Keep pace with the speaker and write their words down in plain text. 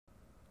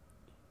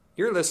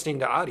You're listening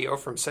to audio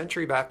from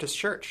Century Baptist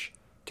Church.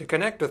 To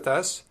connect with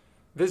us,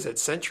 visit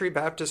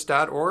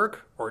centurybaptist.org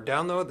or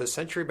download the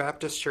Century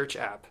Baptist Church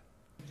app.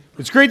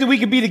 It's great that we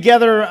could be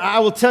together. I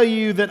will tell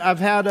you that I've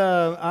had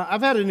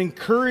an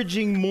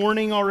encouraging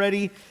morning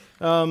already.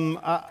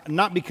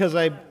 Not because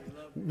I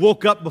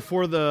woke up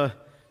before the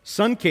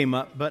sun came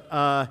up, but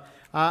I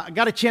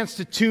got a chance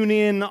to tune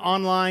in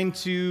online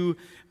to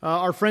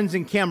our friends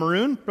in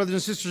Cameroon. Brothers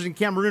and sisters in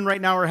Cameroon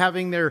right now are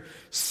having their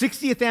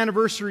 60th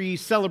anniversary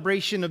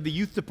celebration of the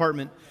youth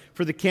department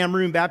for the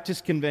Cameroon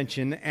Baptist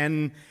Convention,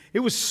 and it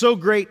was so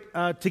great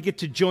to get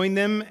to join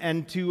them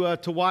and to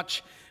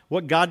watch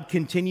what God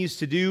continues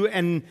to do.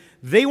 And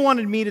they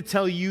wanted me to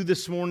tell you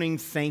this morning,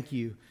 thank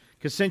you,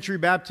 because Century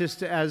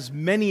Baptist, as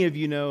many of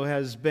you know,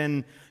 has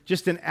been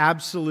just an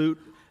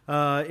absolute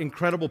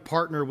incredible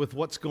partner with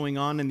what's going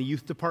on in the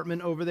youth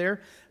department over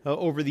there.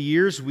 Over the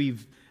years,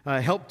 we've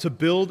helped to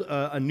build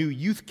a new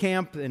youth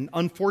camp, and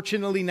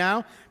unfortunately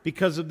now,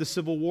 because of the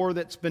civil war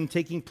that's been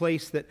taking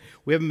place, that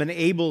we haven't been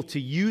able to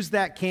use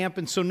that camp.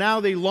 And so now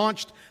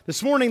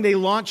this morning they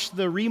launched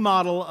the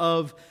remodel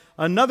of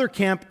another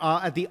camp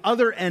at the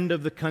other end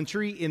of the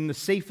country in the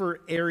safer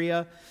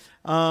area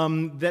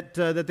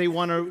that they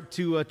want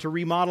to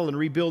remodel and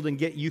rebuild and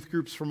get youth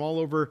groups from all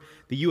over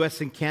the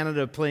U.S. and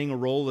Canada playing a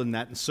role in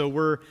that. And so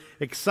we're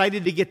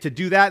excited to get to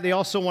do that. They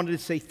also wanted to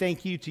say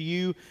thank you to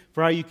you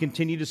for how you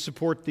continue to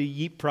support the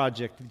YEEP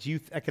project, the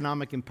Youth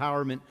Economic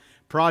Empowerment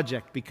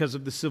Project. Because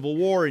of the Civil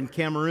War in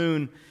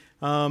Cameroon,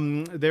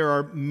 there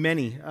are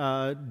many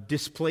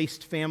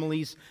displaced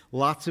families,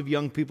 lots of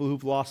young people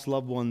who've lost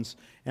loved ones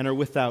and are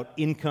without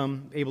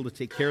income, able to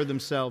take care of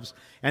themselves.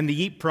 And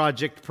the YEEP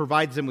project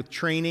provides them with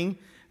training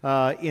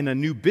in a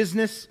new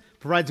business,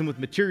 provides them with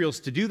materials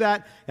to do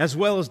that, as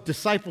well as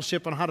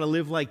discipleship on how to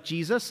live like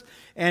Jesus.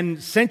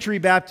 And Century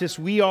Baptist,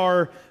 we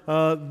are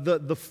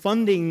the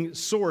funding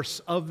source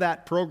of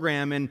that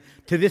program, and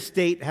to this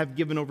date have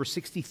given over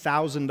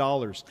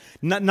 $60,000.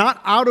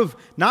 Not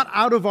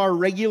out of our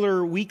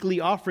regular weekly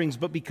offerings,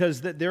 but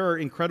because there are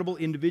incredible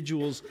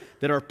individuals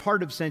that are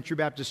part of Century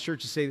Baptist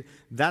Church to say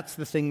that's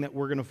the thing that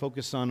we're going to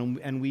focus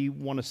on, and we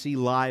want to see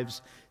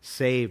lives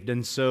saved.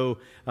 And so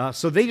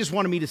they just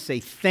wanted me to say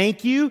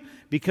thank you,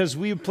 because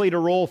we've played a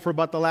role for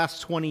about the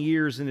last 20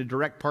 years in a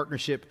direct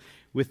partnership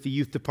with the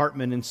youth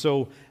department. And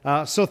so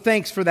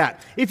thanks for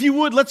that. If you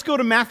would, let's go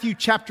to Matthew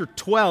chapter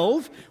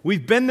 12.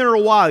 We've been there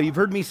a while. You've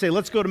heard me say,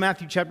 let's go to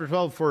Matthew chapter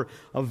 12 for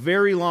a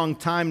very long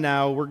time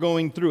now. We're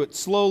going through it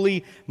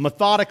slowly,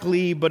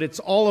 methodically, but it's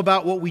all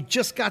about what we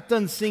just got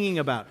done singing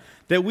about.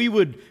 That we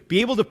would be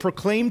able to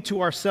proclaim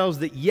to ourselves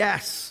that,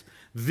 yes,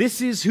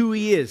 this is who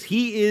He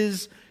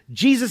is.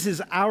 Jesus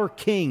is our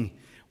King.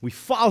 We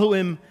follow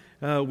Him,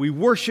 we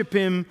worship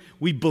Him,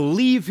 we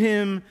believe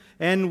Him,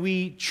 and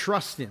we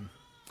trust Him.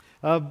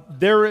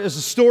 There is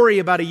a story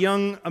about a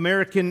young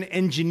American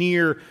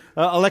engineer,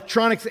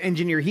 electronics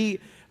engineer. He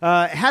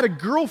had a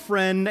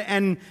girlfriend,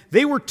 and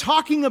they were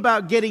talking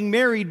about getting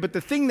married, but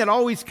the thing that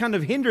always kind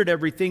of hindered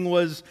everything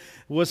was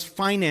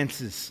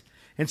finances.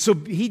 And so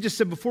he just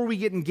said, before we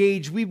get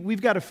engaged,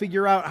 we've got to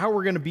figure out how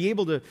we're going to be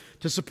able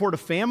to support a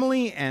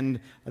family, and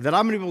that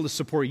I'm going to be able to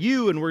support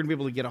you, and we're going to be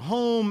able to get a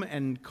home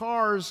and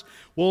cars.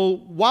 Well,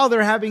 while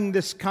they're having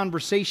this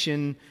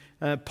conversation,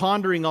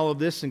 pondering all of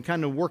this and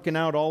kind of working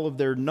out all of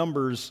their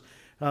numbers,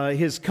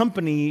 his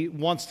company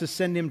wants to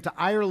send him to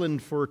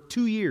Ireland for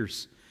 2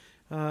 years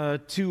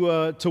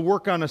to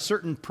work on a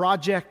certain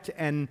project,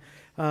 and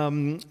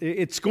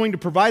it's going to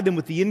provide them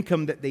with the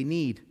income that they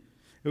need.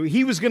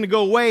 He was going to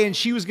go away, and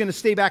she was going to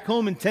stay back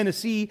home in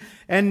Tennessee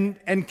and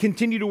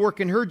continue to work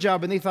in her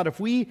job. And they thought, if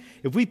we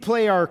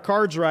play our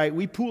cards right,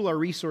 we pool our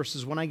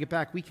resources, when I get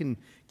back, we can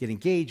get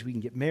engaged, we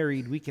can get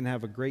married, we can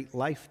have a great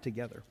life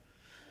together.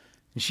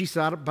 And she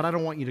said, but I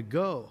don't want you to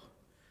go,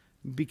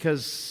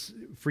 because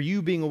for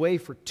you being away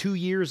for 2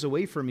 years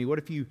away from me, what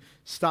if you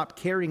stop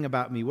caring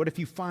about me? What if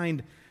you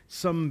find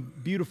some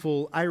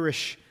beautiful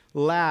Irish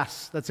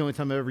lass? That's the only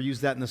time I've ever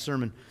used that in the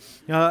sermon.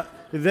 You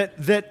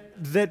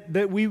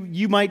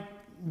might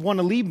want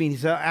to leave me. And he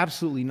said,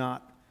 absolutely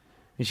not.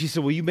 And she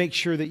said, well, you make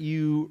sure that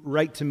you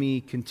write to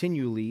me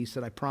continually. He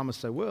said, I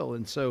promise I will.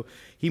 And so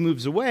he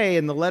moves away,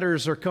 and the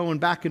letters are going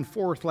back and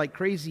forth like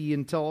crazy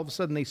until all of a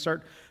sudden they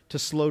start to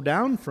slow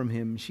down from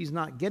him. She's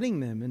not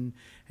getting them.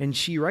 And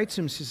she writes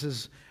him, she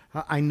says,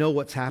 I know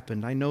what's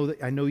happened. I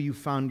know you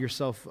found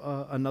yourself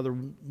another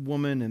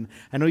woman, and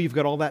I know you've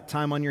got all that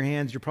time on your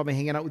hands. You're probably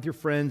hanging out with your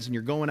friends, and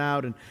you're going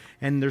out,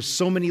 and there's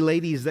so many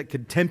ladies that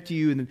could tempt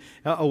you and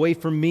away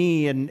from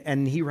me.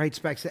 And he writes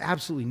back, says,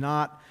 absolutely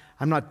not.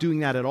 I'm not doing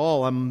that at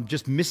all. I'm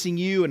just missing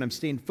you, and I'm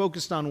staying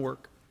focused on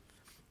work.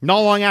 Not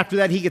long after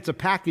that, he gets a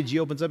package. He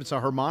opens up, it's a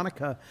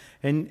harmonica,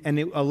 and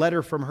a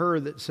letter from her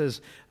that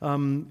says,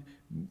 how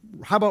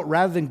about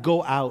rather than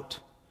go out,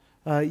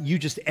 you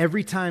just,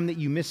 every time that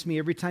you miss me,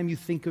 every time you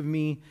think of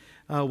me,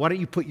 why don't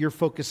you put your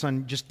focus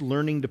on just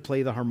learning to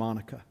play the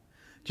harmonica?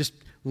 Just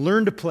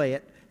learn to play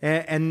it,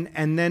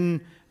 and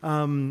then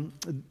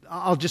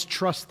I'll just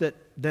trust that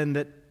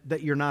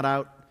you're not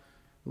out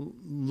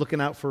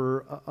looking out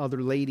for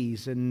other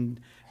ladies. And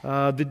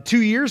the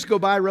 2 years go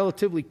by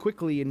relatively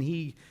quickly, and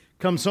he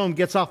comes home,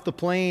 gets off the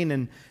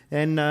plane,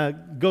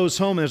 and goes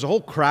home. And there's a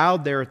whole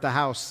crowd there at the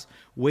house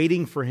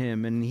waiting for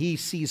him. And he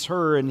sees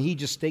her, and he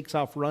just takes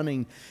off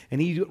running. And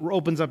he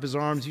opens up his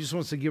arms. He just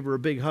wants to give her a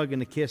big hug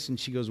and a kiss. And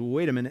she goes, well,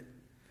 wait a minute.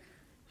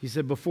 He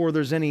said, before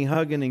there's any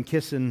hugging and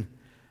kissing,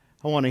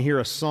 I want to hear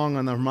a song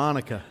on the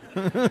harmonica.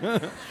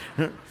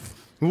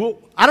 Well,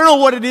 I don't know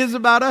what it is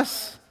about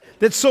us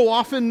that so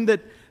often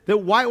that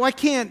why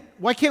can't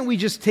we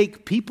just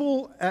take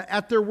people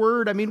at their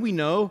word? I mean, we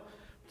know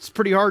it's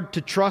pretty hard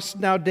to trust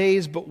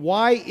nowadays, but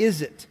why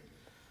is it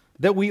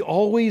that we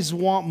always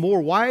want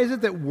more? Why is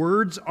it that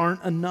words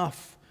aren't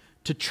enough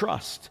to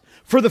trust?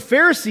 For the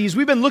Pharisees,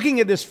 we've been looking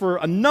at this for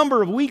a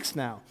number of weeks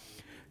now.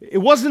 It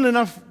wasn't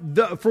enough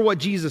for what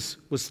Jesus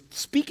was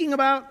speaking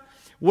about,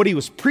 what he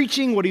was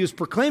preaching, what he was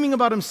proclaiming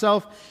about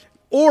himself,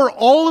 or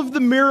all of the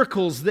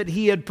miracles that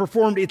he had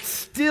performed. It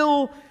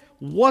still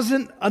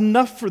wasn't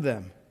enough for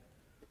them.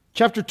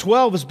 Chapter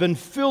 12 has been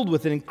filled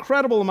with an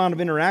incredible amount of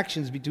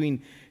interactions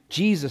between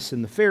Jesus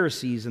and the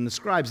Pharisees and the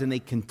scribes, and they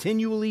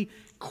continually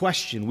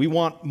question. We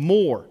want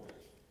more.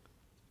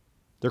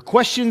 Their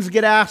questions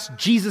get asked.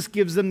 Jesus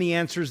gives them the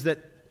answers that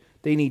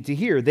they need to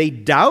hear. They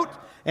doubt,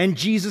 and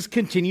Jesus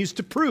continues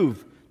to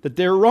prove that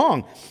they're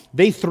wrong.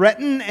 They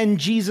threaten, and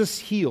Jesus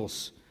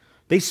heals.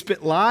 They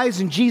spit lies,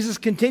 and Jesus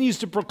continues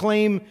to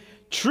proclaim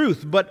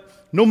truth. But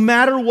no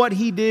matter what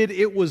he did,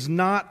 it was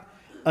not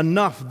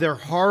enough. Their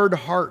hard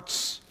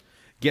hearts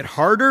get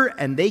harder,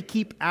 and they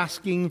keep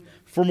asking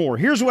for more.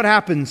 Here's what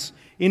happens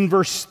in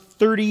verse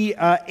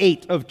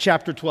 38 of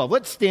chapter 12.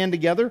 Let's stand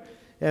together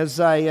as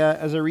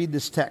I read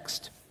this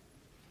text.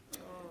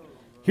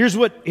 Here's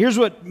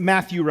what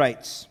Matthew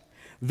writes.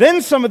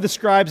 Then some of the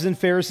scribes and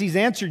Pharisees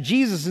answered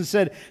Jesus and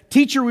said,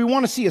 "Teacher, we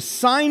want to see a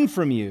sign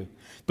from you."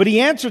 But he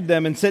answered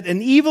them and said,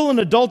 "An evil and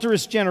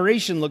adulterous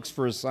generation looks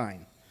for a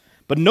sign.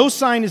 But no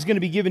sign is going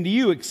to be given to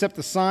you except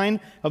the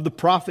sign of the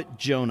prophet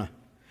Jonah.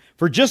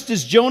 For just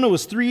as Jonah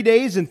was 3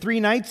 days and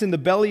 3 nights in the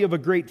belly of a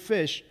great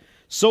fish,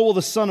 so will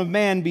the Son of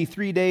Man be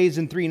 3 days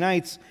and 3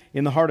 nights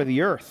in the heart of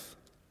the earth.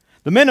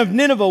 The men of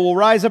Nineveh will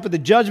rise up at the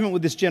judgment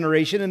with this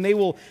generation, and they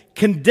will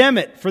condemn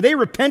it. For they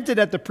repented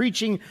at the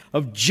preaching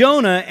of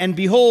Jonah, and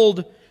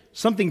behold,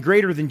 something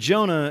greater than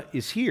Jonah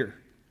is here.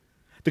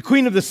 The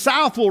queen of the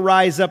south will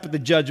rise up at the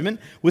judgment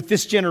with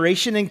this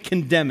generation and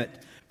condemn it.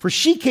 For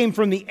she came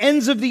from the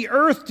ends of the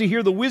earth to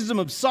hear the wisdom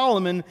of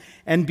Solomon,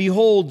 and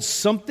behold,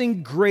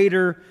 something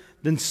greater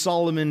than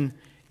Solomon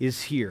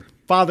is here."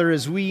 Father,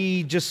 as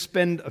we just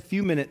spend a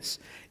few minutes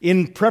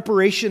in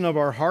preparation of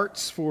our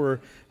hearts for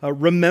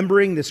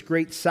remembering this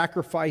great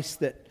sacrifice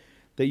that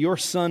your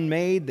Son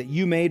made, that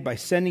you made by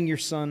sending your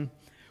Son,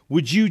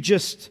 would you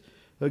just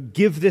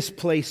give this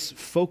place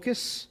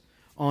focus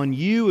on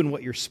you and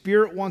what your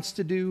Spirit wants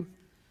to do?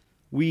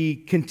 We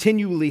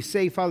continually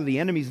say, Father, the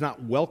enemy's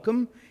not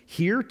welcome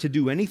here to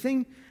do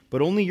anything,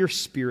 but only your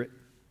Spirit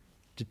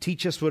to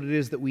teach us what it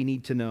is that we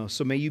need to know.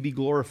 So may you be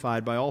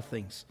glorified by all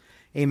things.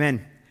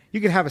 Amen. You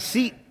can have a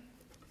seat.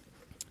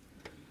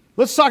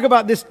 Let's talk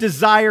about this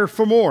desire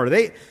for more.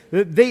 They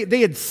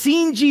had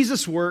seen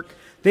Jesus work.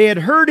 They had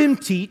heard him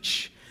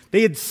teach.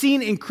 They had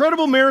seen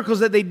incredible miracles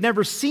that they'd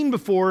never seen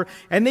before.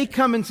 And they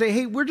come and say,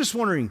 "Hey, we're just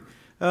wondering,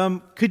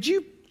 could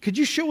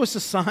you show us a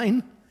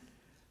sign?"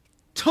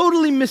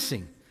 Totally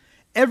missing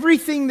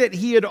everything that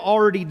he had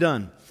already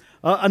done.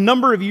 A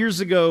number of years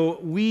ago,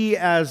 we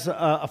as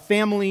a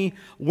family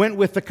went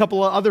with a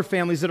couple of other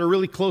families that are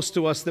really close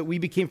to us that we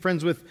became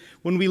friends with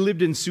when we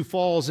lived in Sioux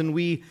Falls. And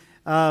we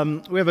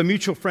have a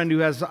mutual friend who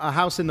has a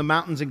house in the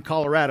mountains in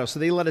Colorado. So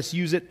they let us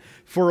use it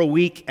for a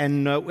week.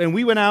 And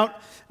we went out.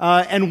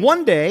 And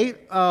one day,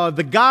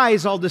 the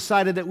guys all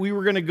decided that we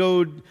were going to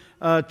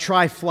go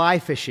try fly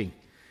fishing.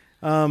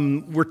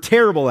 We're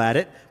terrible at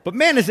it, but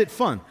man, is it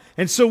fun.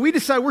 And so we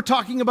decided we're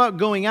talking about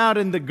going out,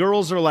 and the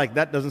girls are like,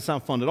 that doesn't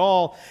sound fun at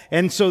all.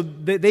 And so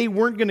they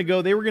weren't going to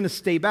go. They were going to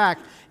stay back.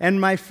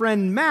 And my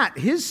friend Matt,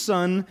 his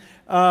son,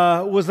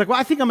 was like, well,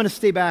 I think I'm going to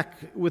stay back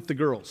with the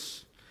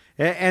girls.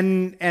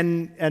 And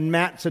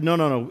Matt said,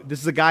 no,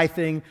 this is a guy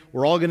thing.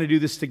 We're all going to do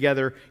this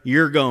together.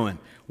 You're going.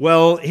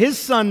 Well, his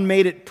son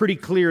made it pretty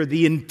clear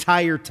the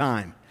entire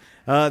time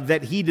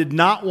that he did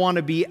not want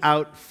to be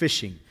out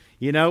fishing.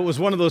 You know, it was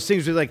one of those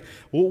things where like,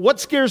 well, what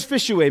scares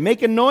fish away?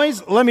 Making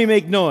noise? Let me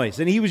make noise.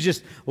 And he was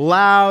just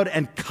loud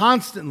and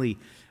constantly,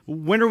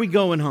 when are we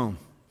going home?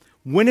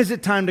 When is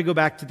it time to go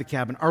back to the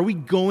cabin? Are we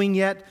going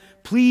yet?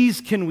 Please,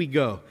 can we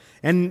go?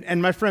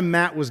 And my friend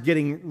Matt was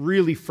getting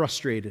really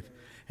frustrated.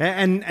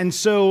 And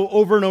so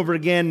over and over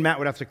again, Matt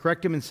would have to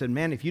correct him and said,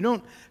 man, if you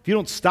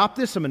don't stop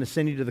this, I'm going to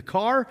send you to the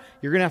car.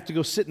 You're going to have to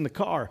go sit in the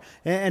car.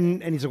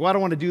 And he's like, well, I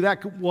don't want to do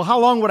that. Well, how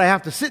long would I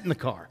have to sit in the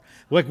car?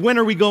 Like, when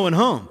are we going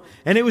home?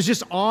 And it was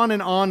just on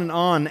and on and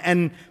on.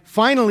 And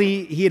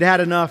finally, he had had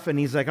enough, and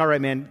he's like, all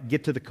right, man,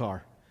 get to the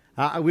car.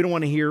 We don't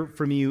want to hear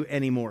from you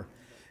anymore.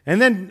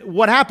 And then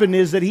what happened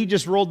is that he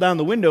just rolled down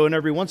the window, and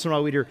every once in a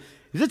while we'd hear,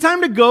 is it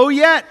time to go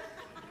yet?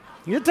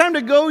 Is it time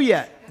to go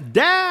yet?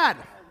 Dad!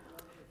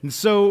 And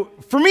so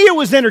for me, it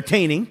was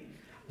entertaining.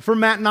 For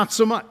Matt, not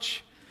so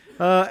much.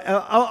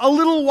 A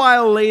little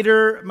while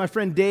later, my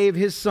friend Dave,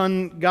 his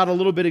son, got a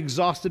little bit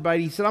exhausted by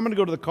it. He said, I'm going to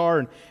go to the car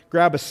and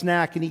grab a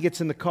snack. And he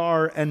gets in the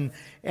car, and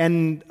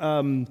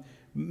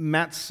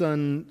Matt's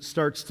son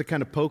starts to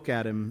kind of poke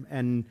at him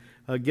and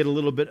get a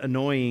little bit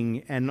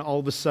annoying. And all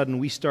of a sudden,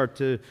 we start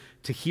to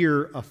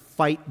hear a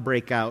fight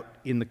break out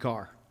in the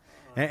car.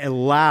 And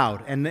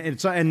loud.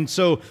 And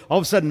so all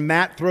of a sudden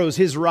Matt throws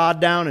his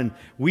rod down and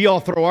we all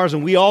throw ours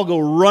and we all go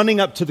running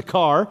up to the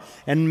car.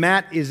 And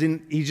Matt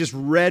he's just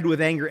red with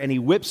anger and he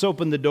whips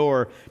open the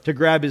door to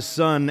grab his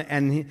son.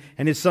 And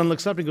his son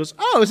looks up and goes,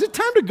 "Oh, is it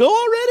time to go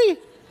already?"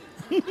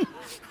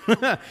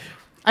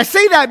 I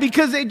say that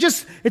because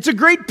it's a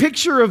great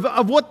picture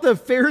of what the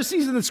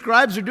Pharisees and the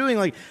scribes are doing.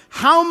 Like,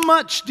 how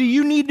much do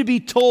you need to be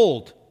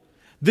told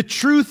the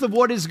truth of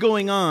what is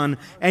going on,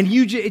 and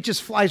it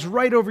just flies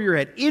right over your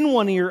head, in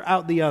one ear,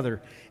 out the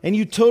other, and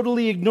you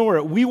totally ignore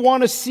it. We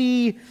want to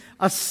see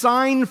a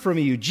sign from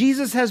you.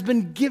 Jesus has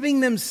been giving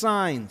them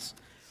signs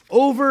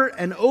over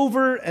and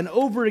over and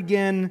over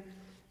again,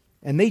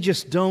 and they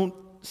just don't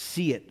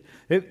see it.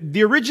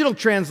 The original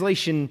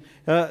translation,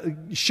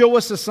 show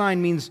us a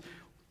sign, means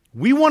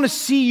we want to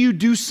see you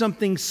do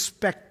something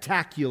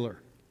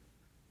spectacular.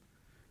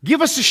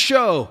 Give us a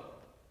show.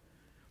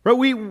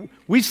 Right?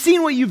 We've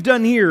seen what you've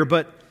done here,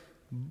 but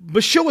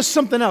show us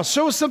something else.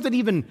 Show us something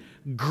even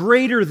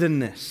greater than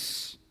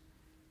this.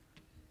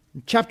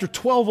 In chapter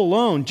 12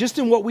 alone, just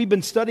in what we've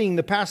been studying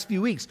the past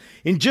few weeks,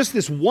 in just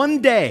this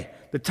one day,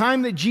 the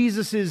time that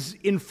Jesus is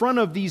in front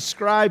of these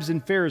scribes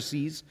and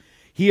Pharisees,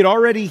 he had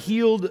already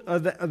healed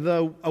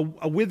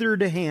a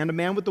withered hand, a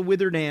man with a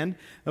withered hand,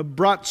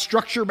 brought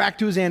structure back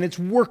to his hand. It's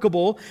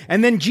workable.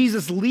 And then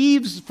Jesus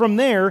leaves from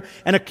there,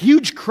 and a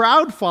huge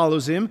crowd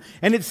follows him.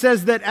 And it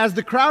says that as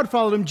the crowd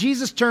followed him,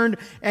 Jesus turned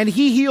and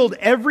he healed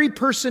every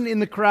person in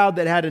the crowd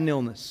that had an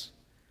illness.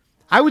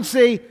 I would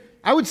say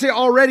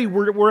already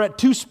we're at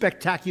two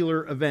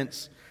spectacular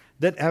events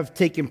that have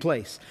taken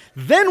place.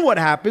 Then what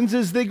happens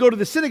is they go to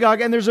the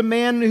synagogue and there's a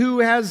man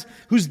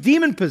who's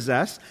demon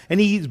possessed and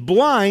he's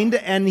blind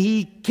and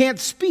he can't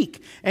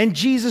speak. And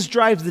Jesus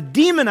drives the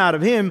demon out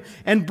of him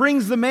and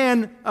brings the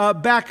man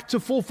back to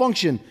full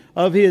function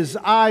of his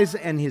eyes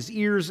and his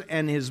ears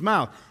and his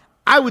mouth.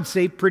 I would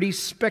say pretty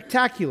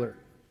spectacular.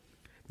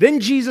 Then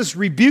Jesus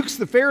rebukes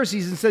the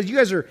Pharisees and says, "You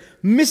guys are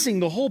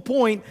missing the whole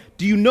point.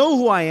 Do you know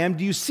who I am?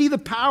 Do you see the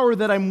power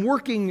that I'm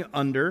working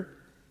under?"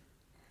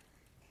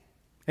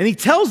 And he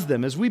tells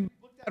them, as we've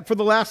looked at for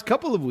the last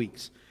couple of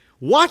weeks,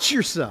 watch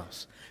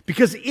yourselves,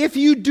 because if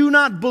you do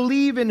not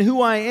believe in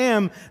who I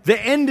am, the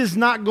end is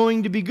not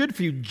going to be good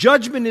for you.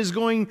 Judgment is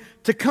going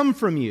to come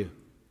from you.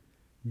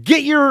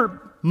 Get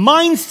your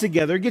minds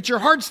together, get your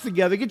hearts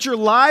together, get your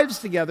lives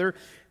together,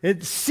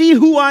 and see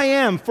who I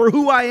am for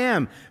who I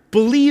am.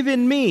 Believe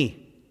in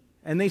me.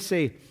 And they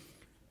say,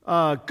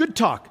 good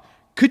talk.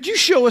 Could you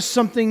show us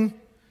something?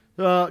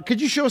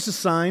 Could you show us a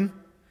sign?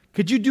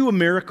 Could you do a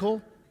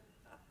miracle?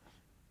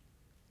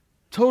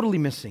 Totally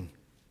missing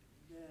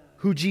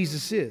who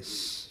Jesus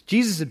is.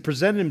 Jesus had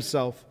presented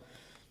himself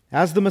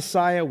as the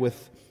Messiah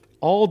with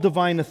all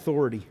divine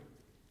authority,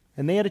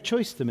 and they had a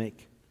choice to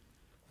make.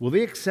 Will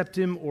they accept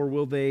him or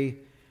will they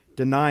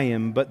deny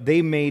him? But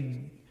they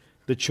made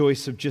the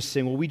choice of just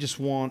saying, well, we just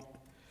want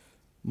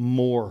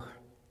more.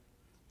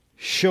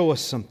 Show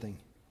us something.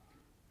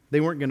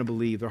 They weren't going to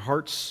believe. Their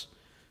hearts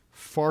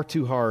far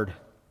too hard.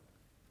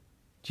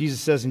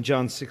 Jesus says in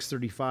John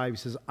 6:35, he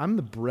says, "I'm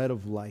the bread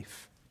of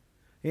life."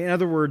 In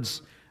other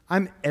words,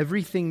 I'm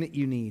everything that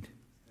you need.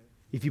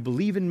 If you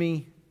believe in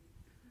me,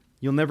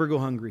 you'll never go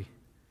hungry.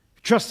 If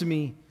you trust in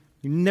me,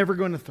 you're never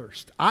going to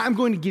thirst. I'm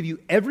going to give you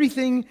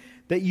everything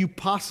that you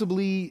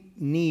possibly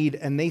need.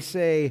 And they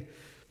say,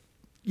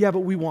 yeah, but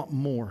we want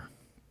more.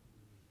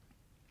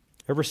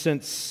 Ever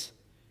since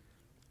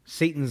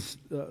Satan's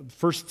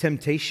first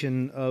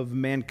temptation of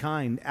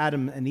mankind,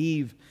 Adam and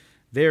Eve,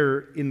 there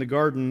in the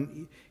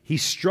garden, he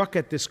struck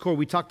at this core.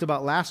 We talked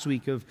about last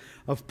week of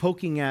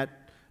poking at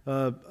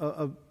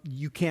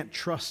you can't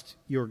trust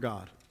your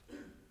God.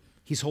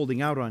 He's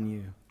holding out on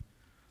you.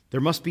 There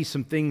must be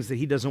some things that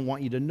he doesn't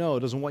want you to know,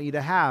 doesn't want you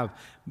to have.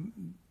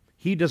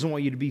 He doesn't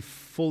want you to be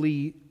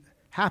fully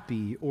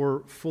happy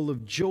or full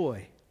of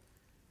joy.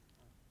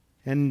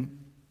 And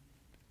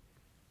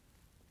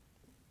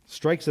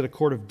strikes at a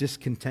chord of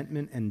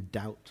discontentment and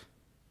doubt.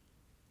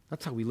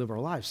 That's how we live our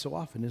lives so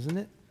often, isn't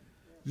it?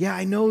 Yeah,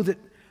 I know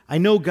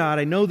God,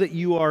 I know that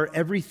you are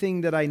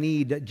everything that I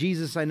need.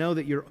 Jesus, I know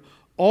that you're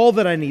all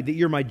that I need, that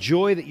you're my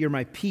joy, that you're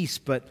my peace,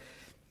 but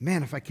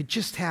man, if I could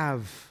just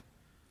have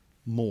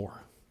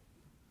more,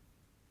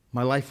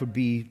 my life would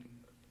be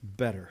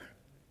better.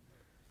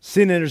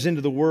 Sin enters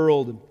into the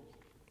world, and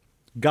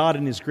God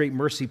in his great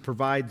mercy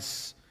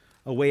provides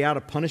a way out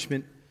of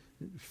punishment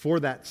for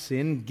that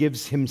sin,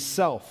 gives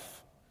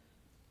himself,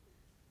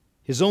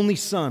 his only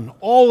son,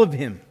 all of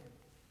him.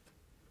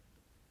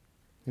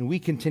 And we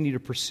continue to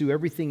pursue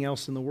everything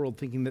else in the world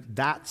thinking that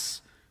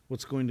that's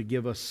what's going to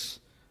give us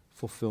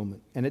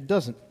fulfillment. And it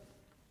doesn't.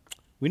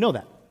 We know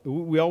that.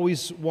 We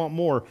always want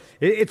more.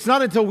 It's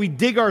not until we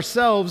dig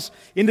ourselves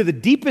into the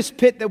deepest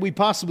pit that we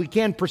possibly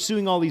can,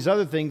 pursuing all these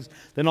other things,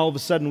 then all of a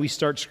sudden we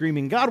start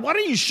screaming, God, why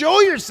don't you show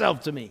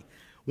yourself to me?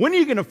 When are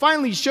you going to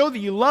finally show that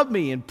you love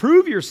me and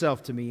prove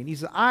yourself to me? And he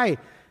said, I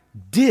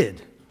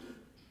did.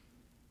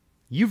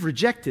 You've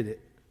rejected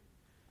it.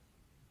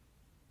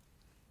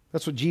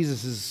 That's what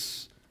Jesus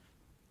is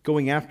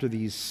going after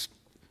these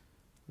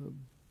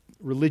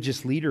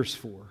religious leaders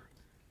for.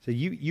 So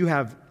you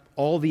have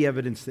all the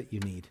evidence that you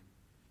need.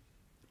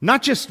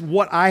 Not just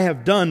what I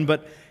have done,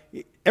 but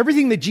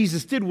everything that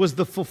Jesus did was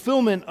the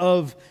fulfillment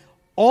of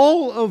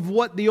all of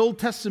what the Old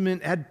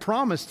Testament had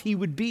promised he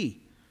would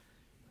be.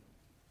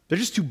 They're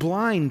just too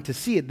blind to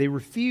see it. They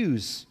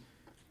refuse.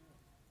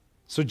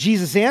 So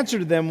Jesus' answer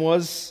to them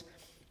was,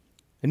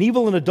 an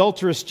evil and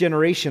adulterous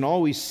generation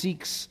always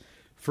seeks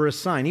for a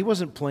sign. He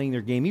wasn't playing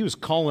their game. He was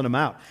calling them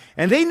out.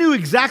 And they knew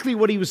exactly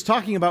what he was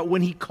talking about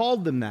when he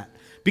called them that.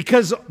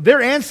 Because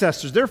their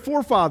ancestors, their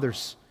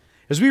forefathers,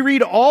 as we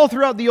read all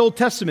throughout the Old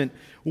Testament,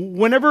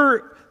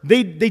 whenever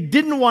they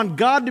didn't want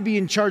God to be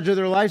in charge of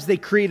their lives, they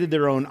created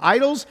their own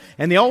idols,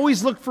 and they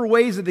always looked for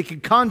ways that they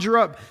could conjure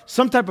up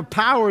some type of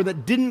power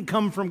that didn't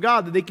come from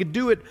God, that they could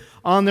do it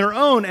on their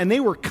own. And they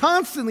were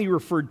constantly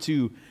referred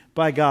to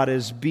by God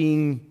as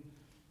being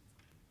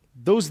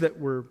those that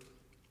were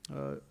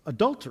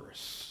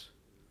adulterous.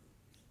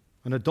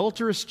 An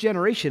adulterous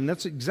generation.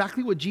 That's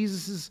exactly what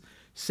Jesus is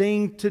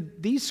saying to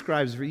these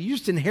scribes. You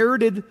just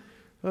inherited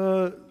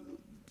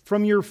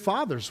from your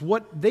fathers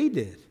what they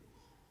did.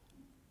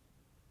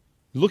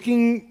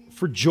 Looking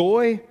for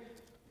joy,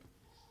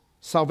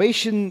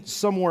 salvation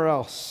somewhere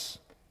else.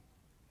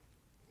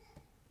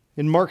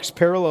 In Mark's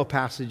parallel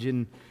passage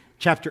in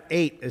chapter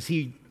 8, as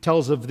he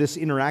tells of this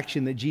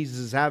interaction that Jesus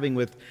is having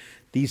with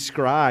these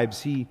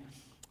scribes,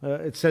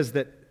 it says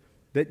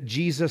that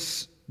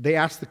Jesus, they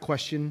asked the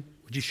question,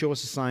 would you show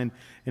us a sign?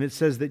 And it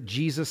says that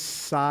Jesus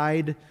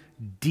sighed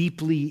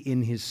deeply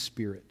in his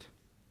spirit.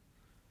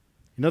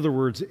 In other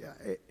words,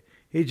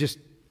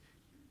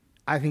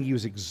 I think he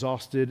was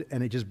exhausted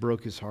and it just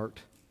broke his heart.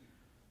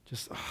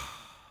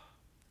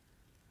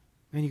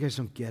 Man, you guys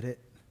don't get it.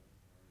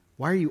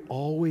 Why are you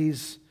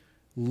always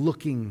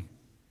looking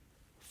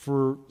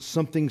for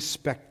something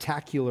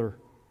spectacular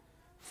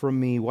from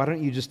me? Why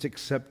don't you just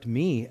accept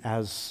me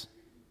as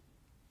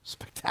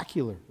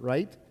spectacular,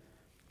 right?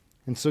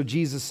 And so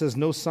Jesus says,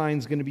 no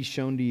sign's going to be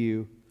shown to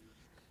you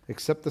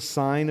except the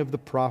sign of the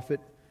prophet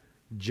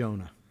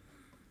Jonah,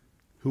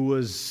 who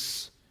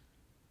was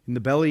in the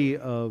belly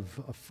of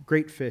a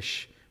great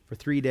fish for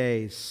 3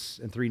 days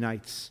and 3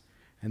 nights,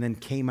 and then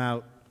came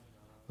out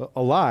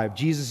alive.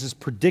 Jesus is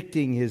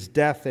predicting his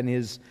death and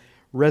his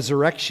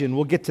resurrection.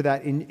 We'll get to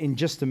that in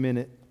just a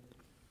minute.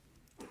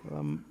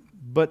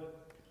 But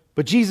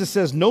Jesus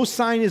says, no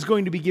sign is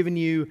going to be given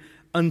you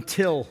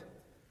until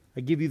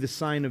I give you the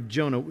sign of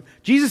Jonah.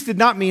 Jesus did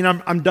not mean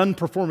I'm done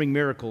performing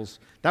miracles.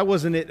 That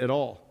wasn't it at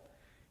all.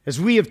 As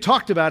we have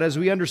talked about, as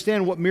we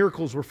understand what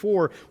miracles were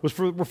for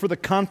the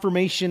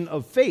confirmation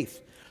of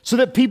faith, so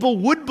that people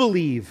would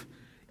believe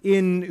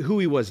in who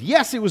he was.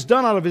 Yes, it was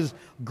done out of his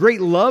great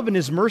love and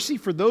his mercy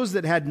for those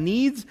that had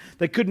needs,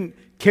 that couldn't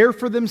care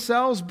for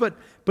themselves, but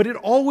it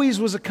always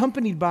was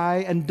accompanied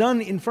by and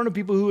done in front of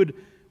people who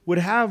would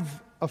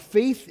have a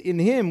faith in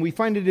him. We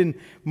find it in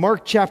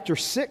Mark chapter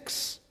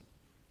 6.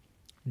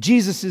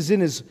 Jesus is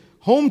in his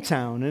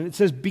hometown, and it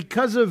says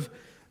because of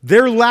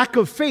their lack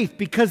of faith,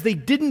 because they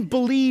didn't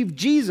believe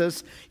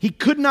Jesus, he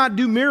could not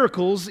do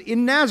miracles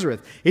in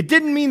Nazareth. It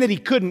didn't mean that he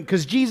couldn't,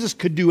 because Jesus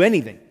could do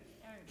anything.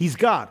 He's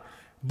God.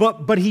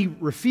 But he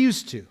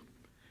refused to,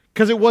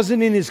 because it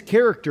wasn't in his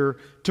character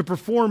to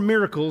perform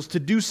miracles, to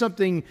do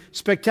something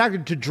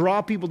spectacular, to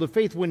draw people to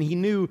faith when he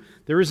knew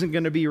there isn't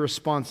going to be a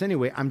response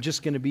anyway. I'm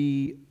just going to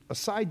be a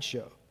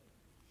sideshow.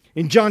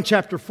 In John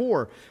chapter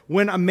 4,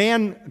 when a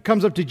man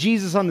comes up to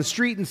Jesus on the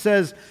street and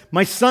says,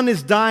 my son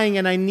is dying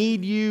and I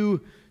need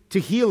you to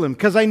heal him,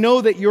 because I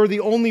know that you're the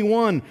only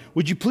one.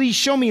 Would you please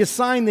show me a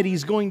sign that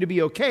he's going to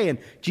be okay? And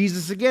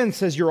Jesus again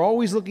says, you're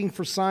always looking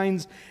for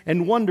signs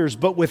and wonders,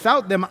 but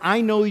without them,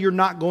 I know you're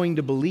not going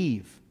to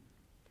believe.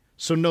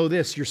 So know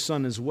this, your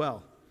son is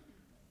well.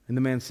 And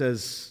the man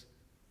says,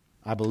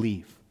 I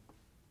believe.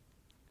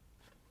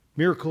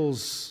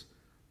 Miracles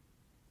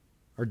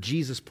are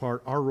Jesus'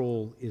 part. Our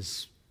role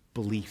is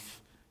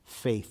belief,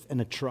 faith, and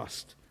a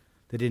trust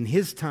that in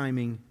his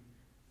timing,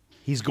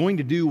 he's going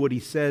to do what he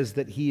says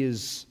that he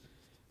is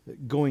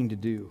going to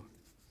do.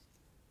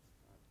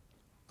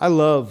 I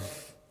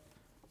love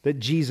that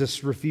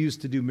Jesus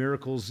refused to do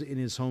miracles in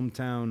his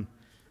hometown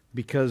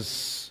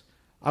because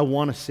I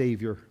want a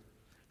Savior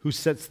who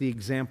sets the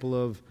example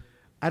of,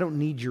 I don't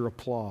need your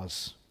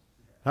applause.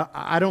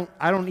 I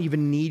don't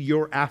even need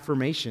your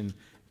affirmation,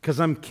 because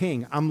I'm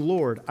King, I'm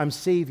Lord, I'm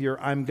Savior,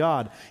 I'm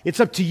God. It's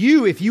up to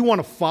you if you want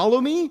to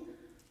follow me.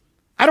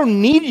 I don't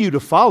need you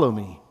to follow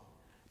me,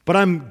 but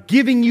I'm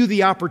giving you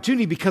the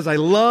opportunity because I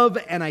love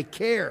and I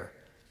care.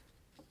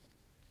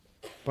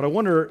 But I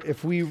wonder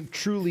if we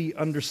truly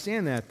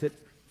understand that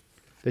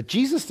that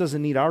Jesus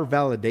doesn't need our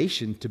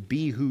validation to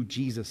be who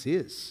Jesus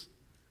is.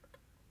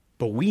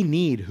 But we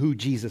need who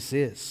Jesus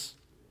is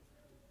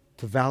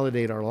to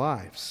validate our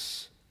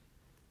lives.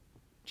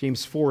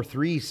 James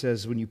 4:3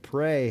 says, when you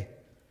pray,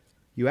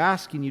 you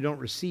ask and you don't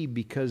receive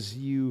because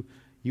you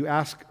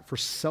ask for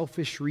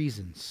selfish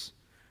reasons.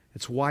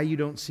 It's why you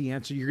don't see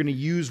answer. You're going to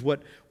use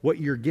what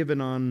you're given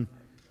on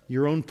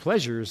your own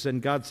pleasures.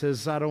 And God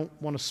says, I don't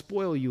want to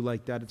spoil you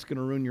like that. It's going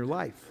to ruin your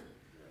life.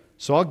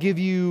 So I'll give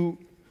you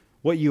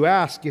what you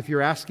ask if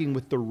you're asking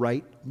with the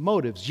right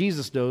motives.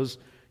 Jesus knows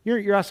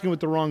you're asking with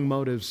the wrong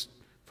motives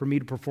for me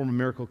to perform a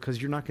miracle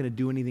because you're not going to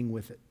do anything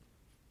with it.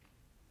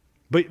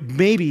 But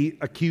maybe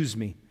accuse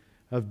me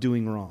of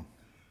doing wrong.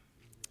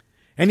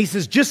 And he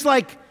says, just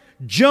like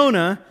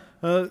Jonah,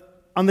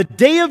 on the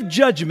day of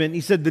judgment,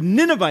 he said, the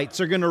Ninevites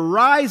are going to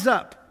rise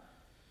up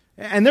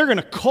and they're going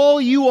to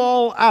call you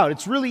all out.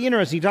 It's really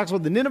interesting. He talks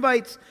about the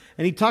Ninevites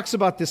and he talks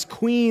about this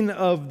queen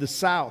of the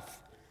south.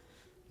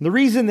 And the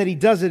reason that he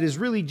does it is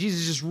really,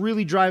 Jesus is just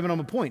really driving home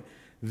a point.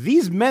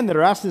 These men that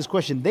are asking this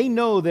question, they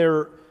know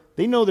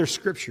their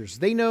scriptures.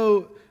 They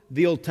know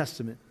the Old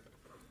Testament.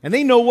 And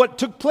they know what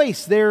took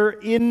place there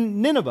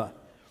in Nineveh.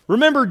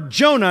 Remember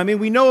Jonah,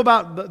 we know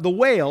about the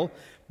whale,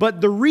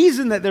 but the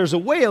reason that there's a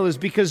whale is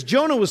because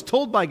Jonah was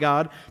told by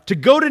God to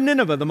go to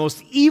Nineveh, the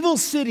most evil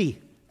city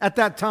at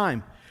that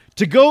time,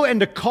 to go and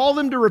to call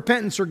them to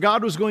repentance or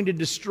God was going to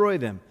destroy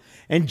them.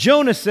 And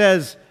Jonah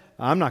says,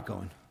 I'm not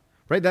going.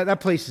 Right? That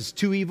place is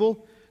too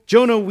evil.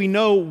 Jonah, we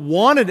know,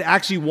 wanted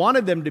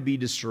them to be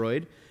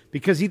destroyed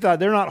because he thought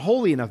they're not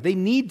holy enough. They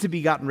need to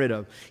be gotten rid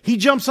of. He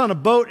jumps on a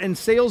boat and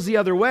sails the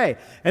other way.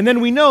 And then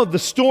we know the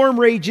storm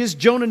rages.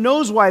 Jonah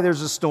knows why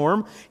there's a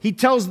storm. He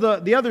tells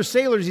the other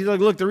sailors, he's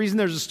like, look, the reason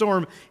there's a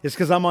storm is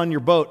because I'm on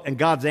your boat and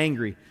God's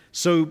angry.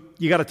 So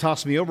you got to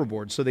toss me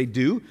overboard. So they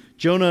do.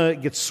 Jonah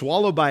gets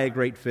swallowed by a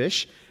great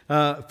fish.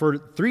 For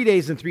 3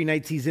 days and 3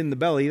 nights he's in the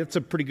belly. That's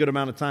a pretty good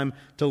amount of time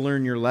to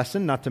learn your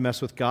lesson, not to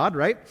mess with God,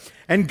 right?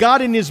 And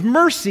God in his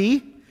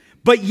mercy,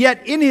 but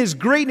yet in his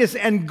greatness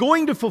and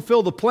going to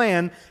fulfill the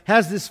plan,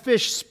 has this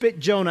fish spit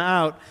Jonah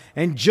out.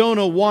 And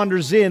Jonah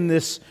wanders in,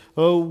 this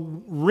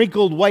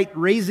wrinkled white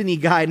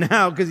raisiny guy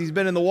now, because he's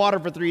been in the water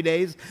for 3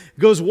 days,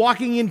 goes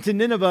walking into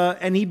Nineveh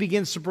and he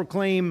begins to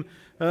proclaim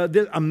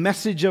a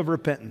message of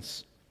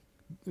repentance,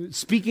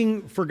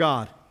 speaking for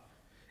God.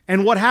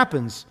 And what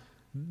happens?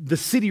 The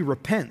city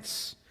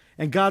repents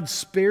and God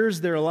spares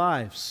their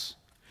lives.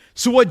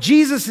 So what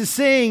Jesus is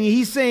saying,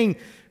 he's saying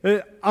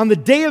on the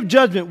day of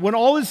judgment, when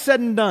all is said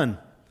and done,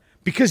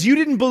 because you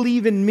didn't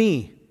believe in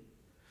me,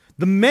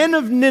 the men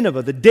of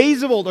Nineveh, the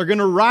days of old, are going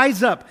to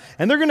rise up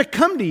and they're going to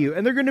come to you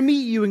and they're going to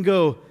meet you and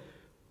go,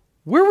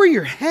 where were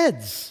your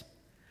heads?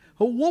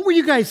 What were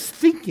you guys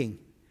thinking?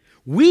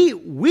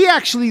 We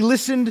actually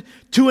listened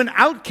to an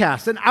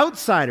outcast, an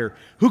outsider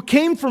who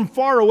came from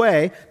far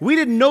away. We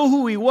didn't know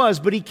who he was,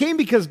 but he came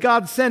because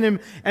God sent him,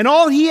 and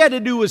all he had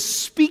to do was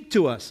speak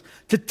to us,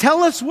 to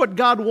tell us what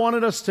God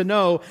wanted us to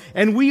know,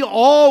 and we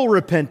all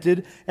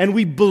repented, and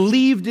we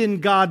believed in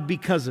God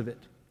because of it.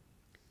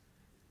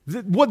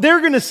 What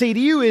they're going to say to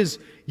you is,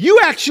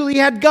 you actually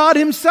had God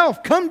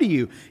himself come to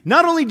you.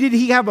 Not only did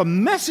he have a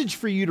message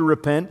for you to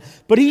repent,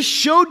 but he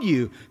showed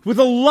you with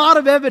a lot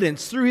of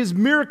evidence through his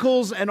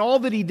miracles and all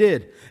that he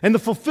did, and the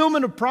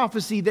fulfillment of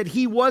prophecy that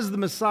he was the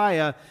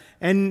Messiah,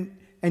 and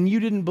you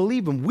didn't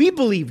believe him. We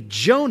believed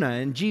Jonah,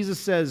 and Jesus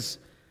says,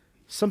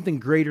 something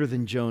greater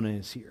than Jonah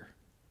is here.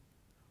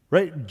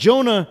 Right?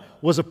 Jonah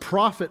was a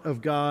prophet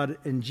of God,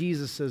 and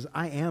Jesus says,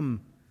 I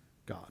am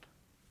God.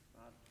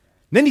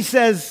 Then he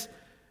says,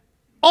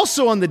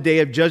 also on the day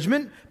of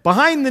judgment,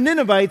 behind the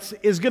Ninevites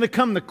is going to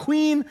come the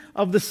queen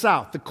of the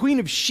south, the queen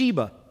of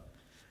Sheba.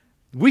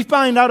 We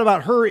find out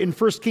about her in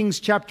 1 Kings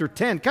chapter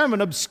 10, kind of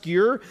an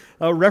obscure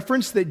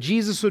reference that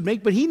Jesus would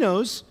make, but he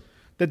knows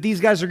that these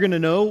guys are going to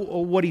know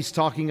what he's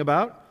talking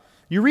about.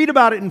 You read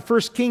about it in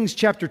 1 Kings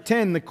chapter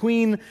 10. The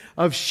queen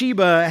of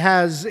Sheba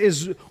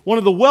is one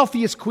of the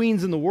wealthiest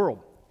queens in the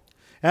world.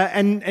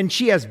 And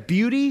she has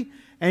beauty,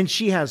 and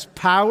she has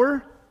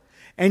power,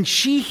 and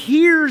she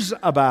hears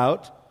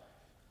about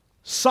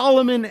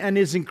Solomon and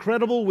his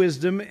incredible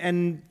wisdom,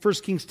 and 1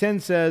 Kings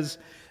 10 says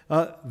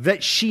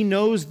that she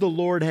knows the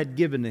Lord had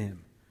given to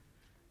him.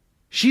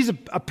 She's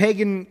a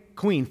pagan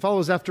queen,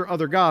 follows after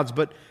other gods,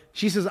 but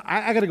she says,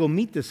 I got to go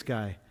meet this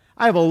guy.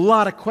 I have a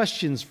lot of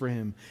questions for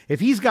him.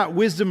 If he's got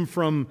wisdom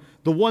from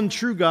the one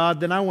true God,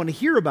 then I want to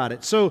hear about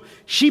it. So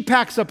she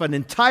packs up an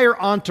entire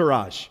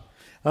entourage,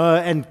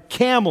 and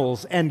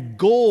camels and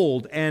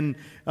gold and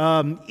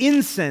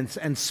incense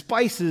and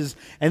spices,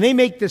 and they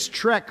make this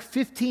trek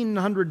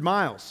 1,500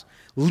 miles,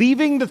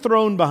 leaving the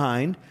throne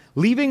behind,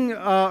 leaving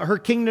her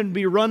kingdom to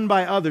be run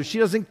by others. She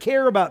doesn't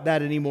care about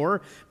that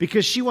anymore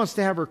because she wants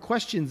to have her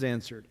questions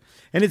answered.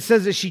 And it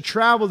says that she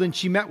traveled and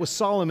she met with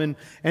Solomon,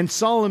 and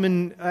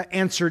Solomon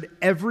answered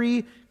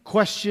every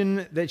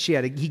question that she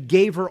had. He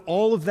gave her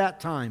all of that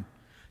time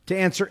to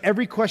answer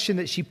every question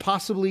that she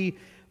possibly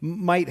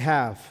might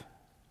have.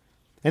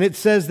 And it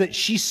says that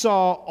she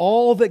saw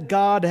all that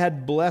God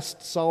had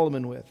blessed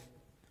Solomon with.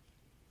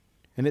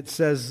 And it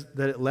says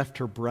that it left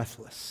her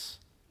breathless.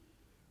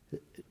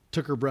 It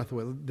took her breath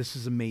away. This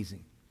is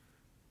amazing,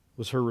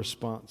 was her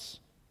response.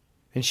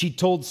 And she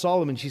told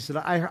Solomon, she said,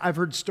 I've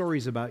heard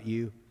stories about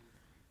you,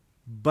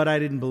 but I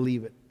didn't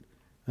believe it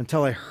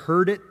until I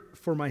heard it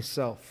for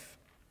myself.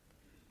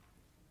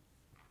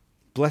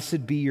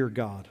 Blessed be your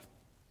God.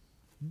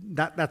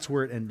 That's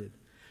where it ended.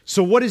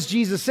 So what is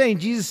Jesus saying?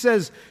 Jesus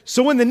says,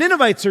 so when the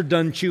Ninevites are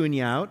done chewing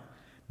you out,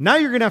 now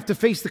you're going to have to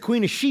face the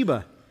Queen of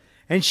Sheba.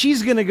 And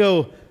she's going to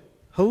go,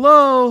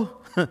 hello,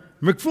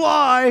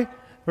 McFly,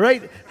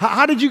 right?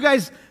 How did you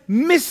guys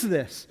miss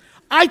this?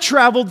 I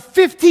traveled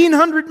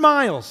 1,500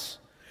 miles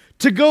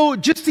to go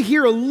just to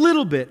hear a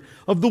little bit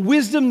of the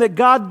wisdom that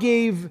God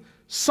gave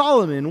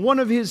Solomon, one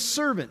of his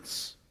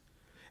servants.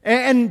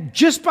 And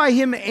just by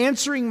him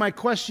answering my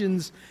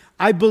questions,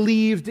 I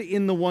believed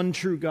in the one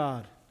true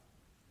God.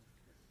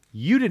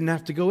 You didn't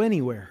have to go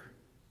anywhere.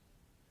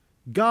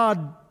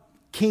 God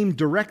came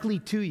directly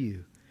to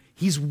you.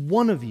 He's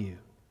one of you,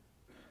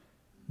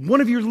 one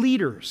of your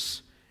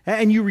leaders,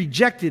 and you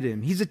rejected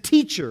him. He's a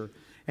teacher,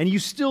 and you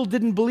still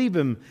didn't believe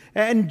him.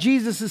 And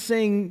Jesus is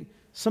saying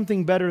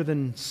something better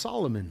than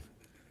Solomon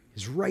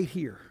is right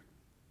here.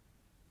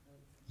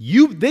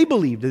 They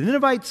believed. The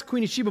Ninevites,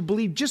 Queen of Sheba,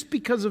 believed just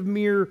because of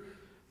mere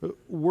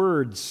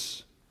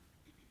words.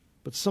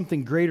 But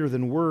something greater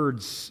than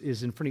words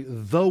is in front of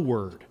you. The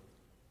Word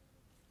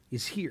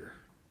is here.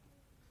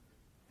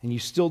 And you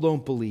still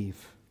don't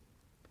believe.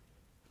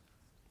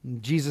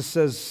 And Jesus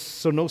says,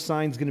 so no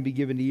sign's going to be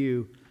given to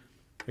you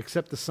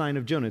except the sign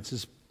of Jonah. It's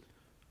his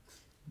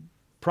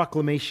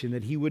proclamation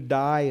that he would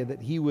die and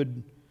that he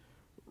would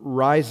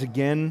rise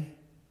again.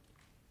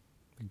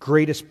 The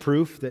greatest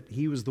proof that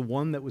he was the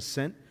one that was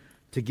sent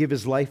to give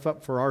his life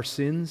up for our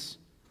sins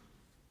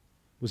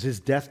was his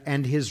death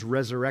and his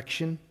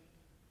resurrection.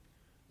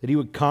 That he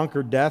would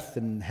conquer death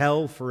and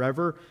hell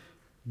forever,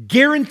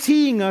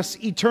 guaranteeing us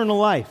eternal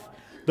life.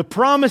 The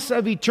promise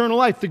of eternal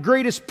life, the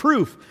greatest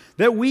proof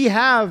that we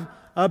have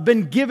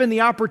been given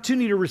the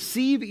opportunity to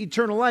receive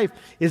eternal life,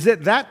 is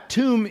that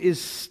tomb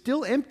is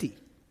still empty.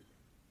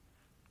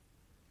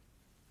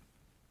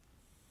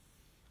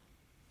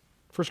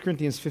 1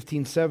 Corinthians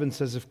 15:7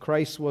 says, if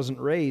Christ wasn't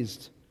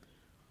raised,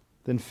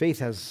 then faith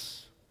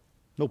has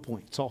no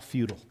point. It's all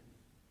futile.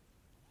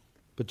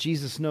 But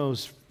Jesus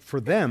knows for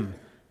them,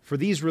 for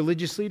these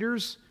religious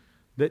leaders,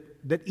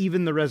 that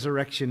even the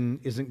resurrection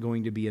isn't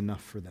going to be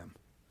enough for them.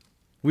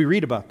 We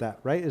read about that,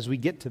 right? As we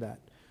get to that.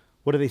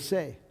 What do they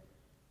say?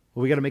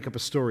 Well, we got to make up a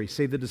story.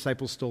 Say the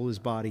disciples stole his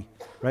body,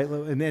 right?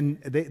 And then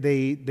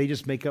they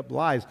just make up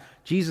lies.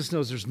 Jesus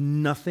knows there's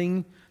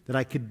nothing that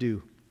I could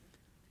do.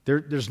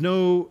 There's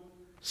no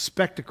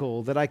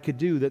spectacle that I could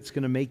do that's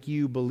going to make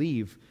you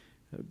believe.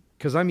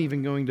 Because I'm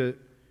even going to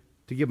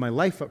give my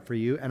life up for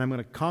you, and I'm going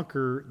to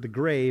conquer the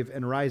grave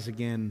and rise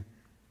again,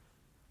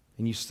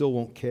 and you still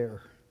won't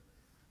care.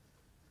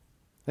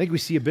 I think we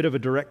see a bit of a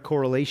direct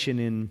correlation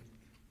in,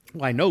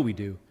 well, I know we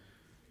do.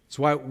 It's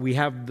why we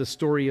have the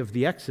story of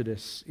the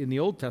Exodus in the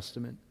Old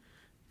Testament.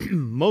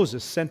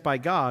 Moses sent by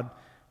God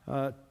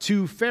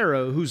to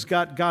Pharaoh, who's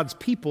got God's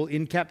people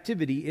in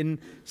captivity, in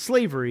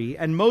slavery.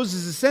 And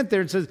Moses is sent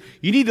there and says,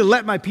 you need to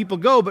let my people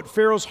go, but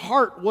Pharaoh's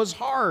heart was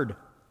hard.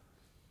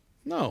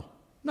 No, I'm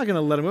not going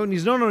to let him go. And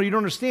he's, no, you don't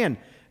understand.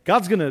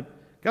 God's going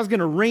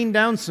to rain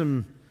down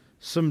some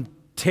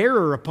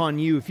terror upon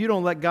you if you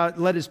don't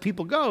let his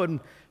people go. And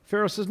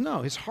Pharaoh says,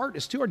 no, his heart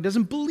is too hard. He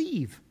doesn't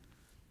believe.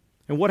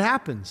 And what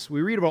happens?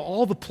 We read about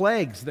all the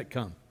plagues that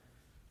come.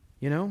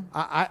 You know,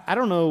 I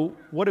don't know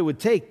what it would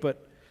take,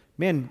 but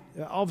man,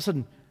 all of a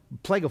sudden,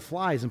 plague of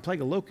flies and plague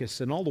of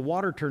locusts, and all the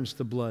water turns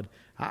to blood.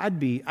 I'd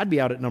be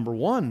out at number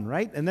one,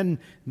 right? And then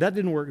that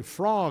didn't work.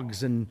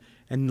 Frogs and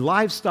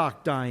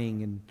livestock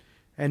dying,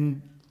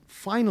 and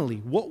finally,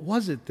 what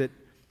was it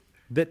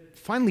that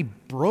finally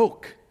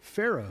broke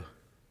Pharaoh?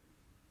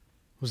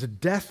 It was the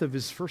death of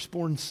his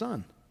firstborn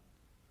son.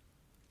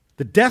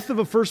 The death of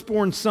a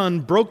firstborn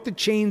son broke the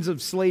chains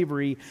of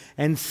slavery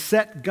and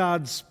set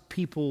God's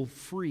people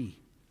free.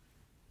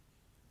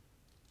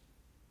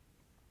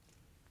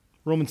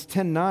 Romans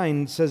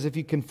 10:9 says, if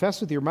you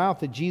confess with your mouth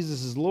that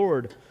Jesus is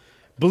Lord,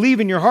 believe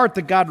in your heart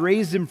that God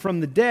raised him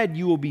from the dead,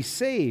 you will be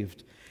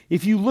saved.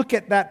 If you look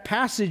at that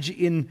passage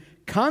in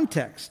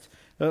context,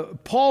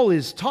 Paul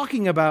is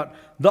talking about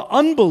the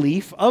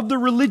unbelief of the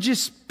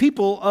religious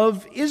people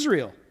of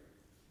Israel.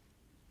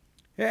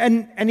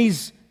 And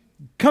he's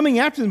coming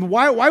after them.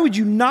 Why would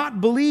you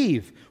not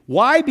believe?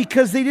 Why?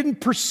 Because they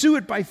didn't pursue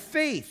it by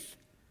faith.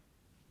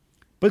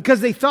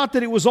 Because they thought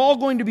that it was all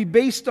going to be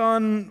based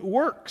on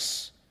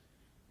works.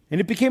 And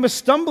it became a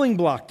stumbling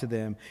block to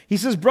them. He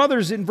says,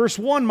 brothers, in verse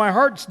 1, my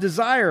heart's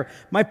desire,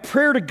 my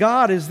prayer to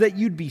God is that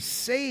you'd be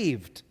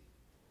saved.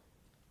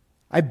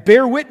 I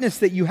bear witness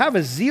that you have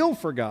a zeal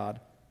for God,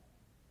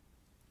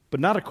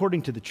 but not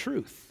according to the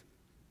truth.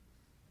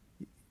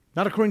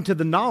 Not according to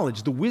the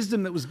knowledge, the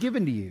wisdom that was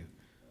given to you.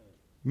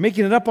 You're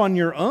making it up on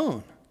your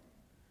own.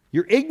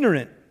 You're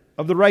ignorant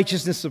of the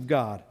righteousness of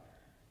God.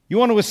 You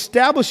want to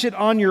establish it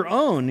on your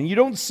own, and you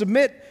don't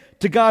submit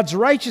to God's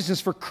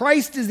righteousness. For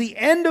Christ is the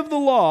end of the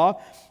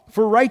law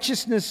for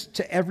righteousness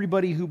to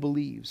everybody who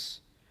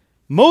believes.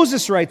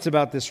 Moses writes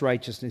about this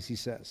righteousness, he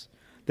says,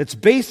 that's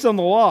based on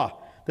the law,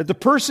 that the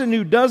person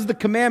who does the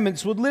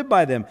commandments would live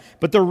by them.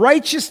 But the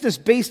righteousness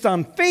based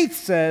on faith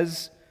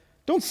says,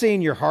 don't say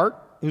in your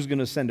heart who's going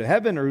to ascend to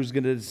heaven or who's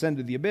going to descend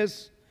to the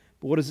abyss.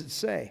 But what does it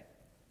say?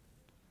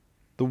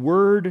 The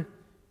word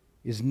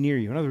is near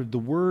you. In other words, the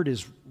word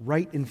is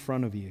right in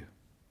front of you,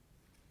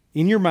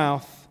 in your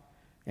mouth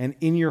and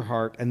in your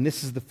heart. And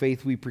this is the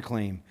faith we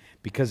proclaim.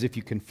 Because if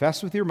you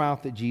confess with your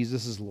mouth that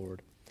Jesus is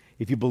Lord,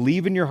 if you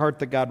believe in your heart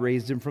that God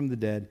raised him from the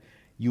dead,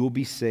 you will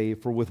be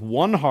saved. For with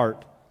one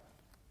heart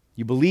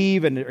you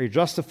believe and are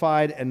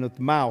justified, and with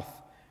the mouth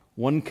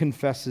one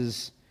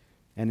confesses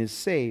and is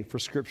saved. For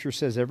Scripture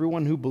says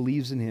everyone who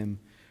believes in him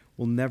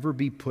will never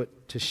be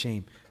put to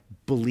shame.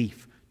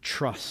 Belief,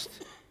 trust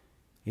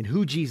in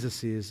who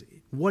Jesus is,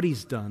 what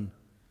he's done,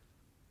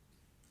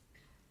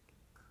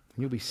 and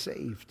you'll be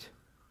saved.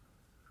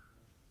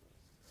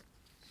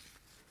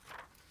 I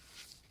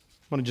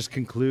want to just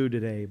conclude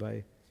today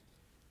by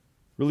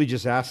really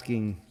just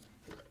asking,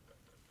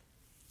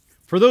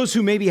 for those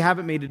who maybe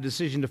haven't made a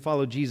decision to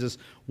follow Jesus,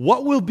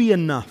 what will be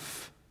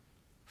enough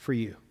for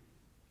you?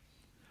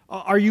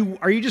 Are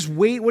you just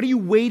wait? What are you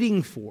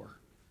waiting for?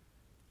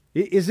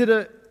 Is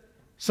it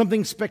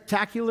something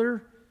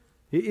spectacular?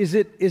 Is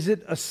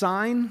it a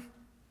sign?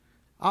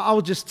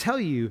 I'll just tell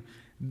you,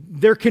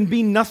 there can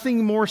be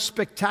nothing more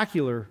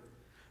spectacular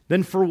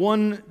than for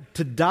one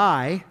to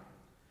die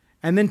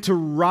and then to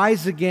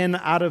rise again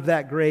out of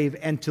that grave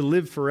and to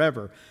live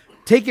forever.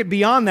 Take it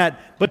beyond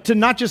that, but to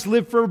not just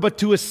live forever, but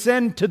to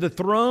ascend to the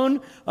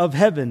throne of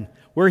heaven,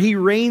 where he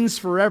reigns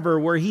forever,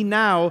 where he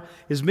now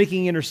is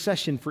making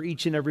intercession for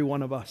each and every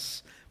one of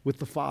us with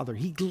the Father.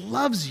 He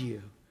loves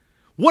you.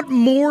 What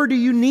more do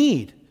you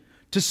need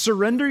to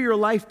surrender your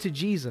life to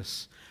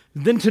Jesus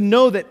than to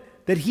know that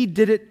he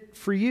did it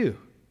for you?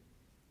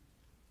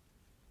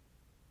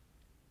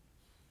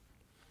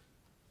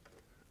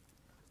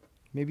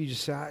 Maybe you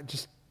just say, I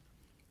just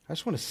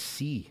want to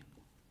see.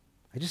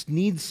 I just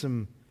need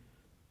some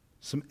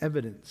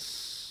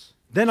evidence.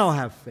 Then I'll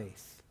have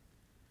faith.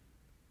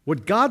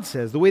 What God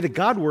says, the way that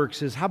God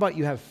works is, how about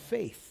you have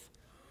faith?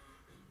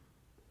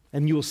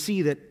 And you will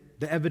see that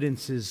the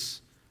evidence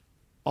is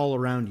all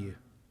around you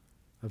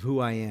of who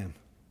I am.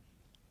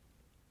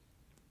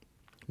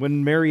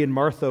 When Mary and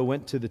Martha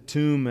went to the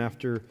tomb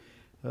after,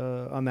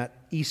 on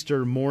that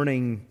Easter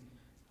morning,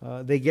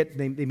 they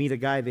meet a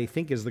guy they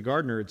think is the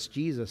gardener. It's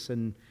Jesus.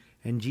 And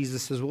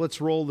Jesus says, well, let's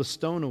roll the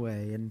stone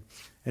away.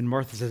 And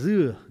Martha says,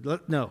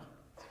 no.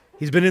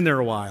 He's been in there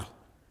a while.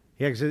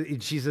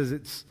 She says,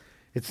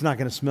 it's not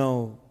going to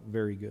smell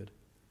very good.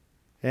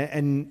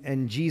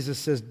 And Jesus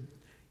says,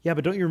 yeah,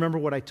 but don't you remember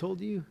what I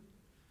told you?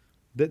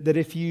 That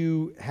if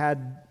you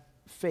had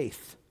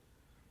faith,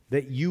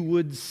 that you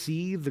would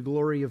see the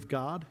glory of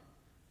God?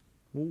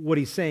 What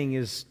he's saying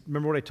is,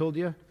 remember what I told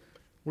you?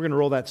 We're going to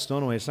roll that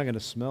stone away. It's not going to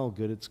smell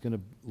good. It's going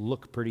to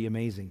look pretty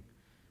amazing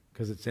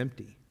because it's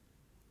empty.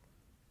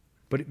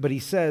 But he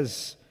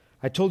says,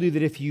 I told you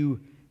that if you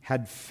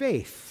had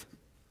faith,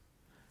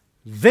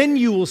 then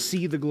you will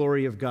see the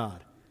glory of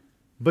God.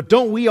 But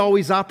don't we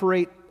always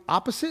operate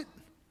opposite?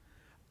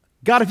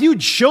 God, if you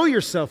would show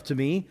yourself to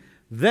me,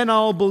 then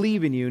I'll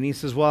believe in you. And he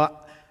says,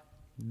 well,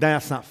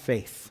 that's not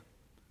faith.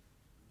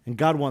 And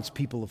God wants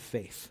people of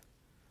faith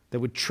that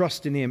would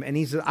trust in him. And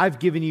he says, I've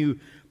given you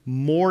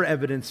more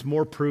evidence,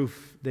 more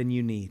proof than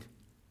you need.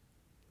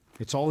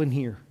 It's all in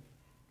here.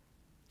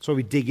 That's why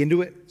we dig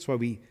into it. That's why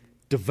we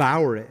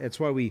devour it. That's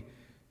why we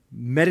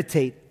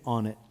meditate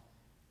on it.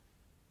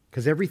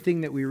 Because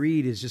everything that we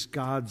read is just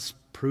God's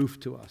proof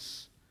to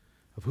us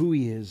of who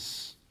he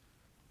is,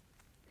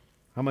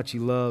 how much he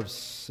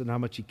loves, and how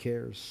much he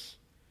cares.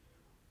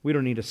 We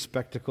don't need a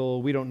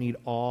spectacle. We don't need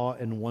awe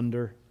and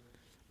wonder.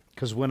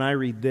 Because when I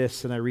read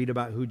this and I read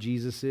about who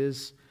Jesus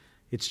is,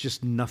 it's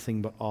just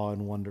nothing but awe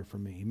and wonder for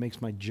me. It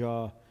makes my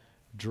jaw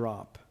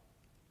drop.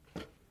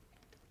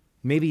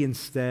 Maybe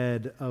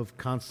instead of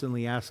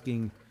constantly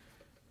asking,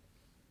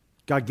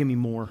 God, give me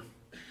more.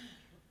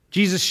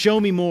 Jesus, show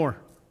me more.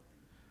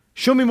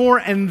 Show me more,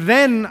 and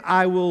then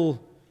I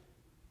will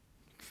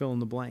fill in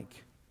the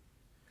blank.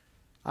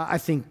 I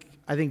think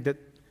that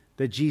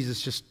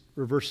Jesus just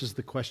reverses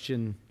the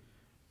question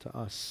to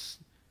us.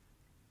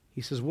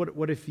 He says,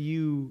 what if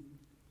you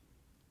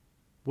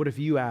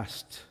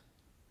asked,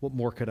 what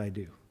more could I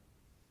do?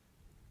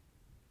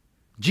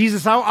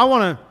 Jesus, I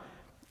want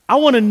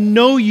to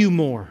know you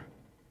more.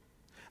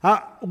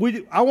 I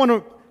want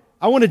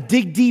to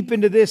dig deep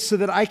into this so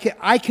that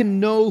I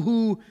can know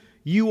who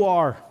you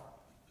are,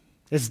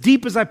 as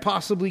deep as I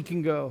possibly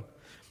can go.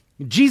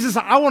 Jesus,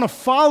 I want to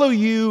follow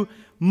you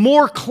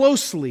more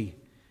closely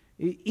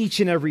each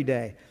and every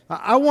day.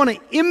 I want to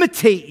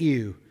imitate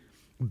you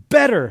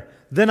better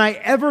than I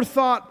ever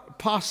thought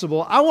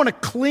possible. I want to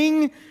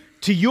cling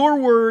to your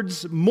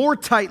words more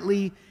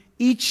tightly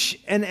each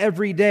and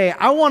every day.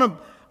 I want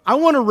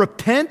to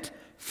repent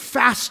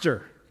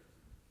faster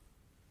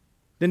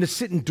than to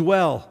sit and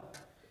dwell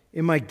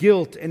in my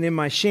guilt and in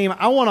my shame.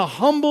 I want to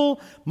humble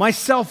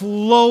myself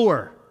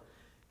lower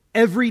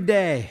every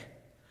day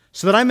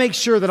so that I make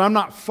sure that I'm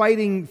not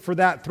fighting for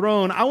that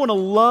throne. I want to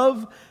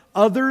love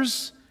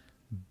others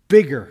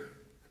bigger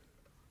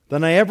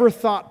than I ever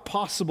thought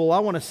possible. I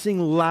want to sing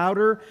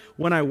louder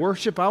when I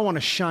worship. I want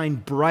to shine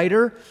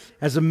brighter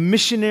as a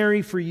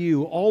missionary for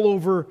you all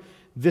over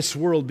this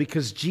world,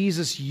 because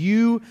Jesus,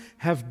 you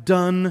have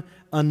done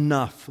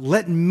enough.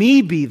 Let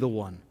me be the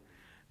one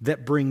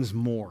that brings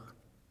more.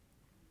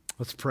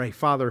 Let's pray.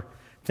 Father,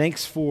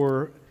 thanks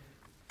for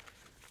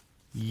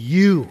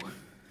you.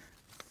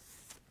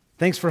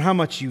 Thanks for how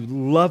much you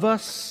love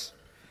us,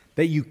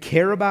 that you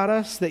care about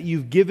us, that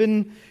you've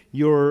given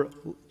your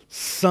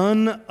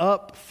Son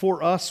up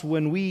for us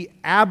when we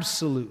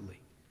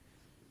absolutely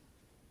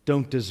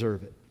don't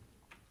deserve it.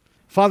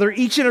 Father,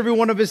 each and every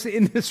one of us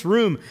in this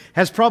room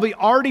has probably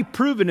already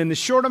proven in the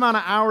short amount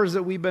of hours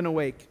that we've been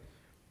awake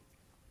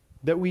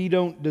that we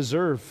don't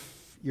deserve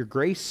your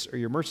grace or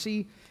your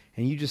mercy,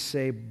 and you just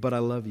say, but I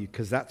love you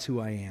because that's who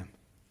I am.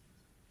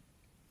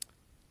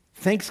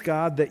 Thanks,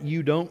 God, that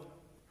you don't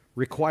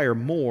require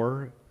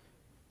more.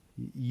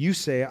 You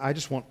say, I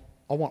want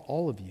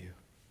all of you.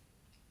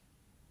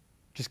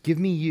 Just give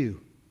me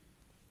you.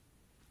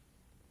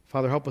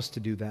 Father, help us to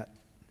do that.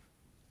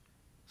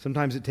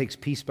 Sometimes it takes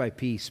piece by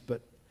piece,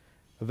 but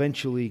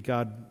eventually,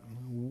 God,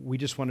 we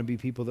just want to be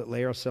people that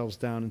lay ourselves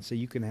down and say,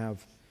 you can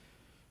have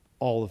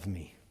all of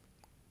me.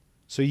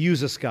 So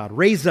use us, God.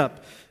 Raise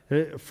up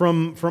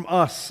from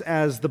us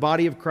as the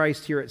body of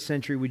Christ here at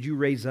Century. Would you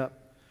raise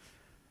up,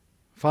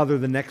 Father,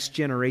 the next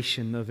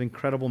generation of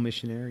incredible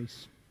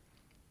missionaries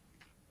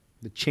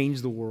that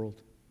change the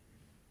world.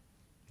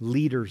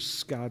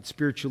 Leaders, God,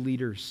 spiritual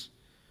leaders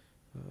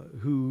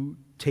who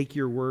take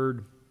your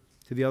word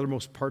to the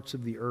othermost parts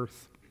of the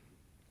earth.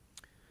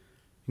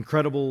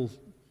 Incredible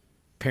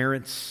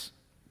parents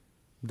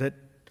that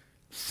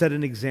set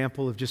an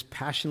example of just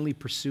passionately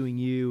pursuing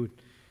you.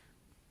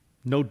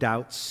 No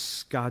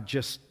doubts, God,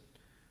 just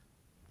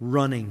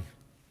running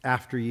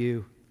after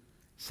you,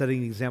 setting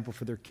an example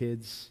for their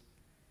kids.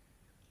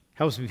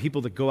 Help us be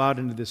people that go out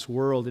into this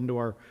world, into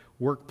our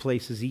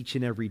workplaces each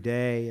and every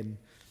day, and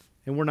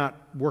we're not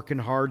working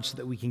hard so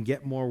that we can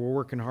get more. We're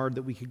working hard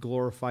that we can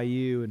glorify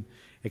you and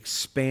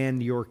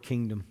expand your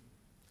kingdom.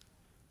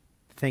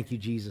 Thank you,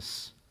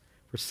 Jesus,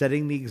 for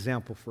setting the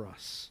example for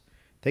us.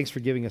 Thanks for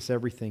giving us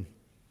everything.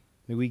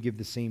 May we give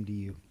the same to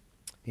you.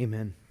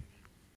 Amen.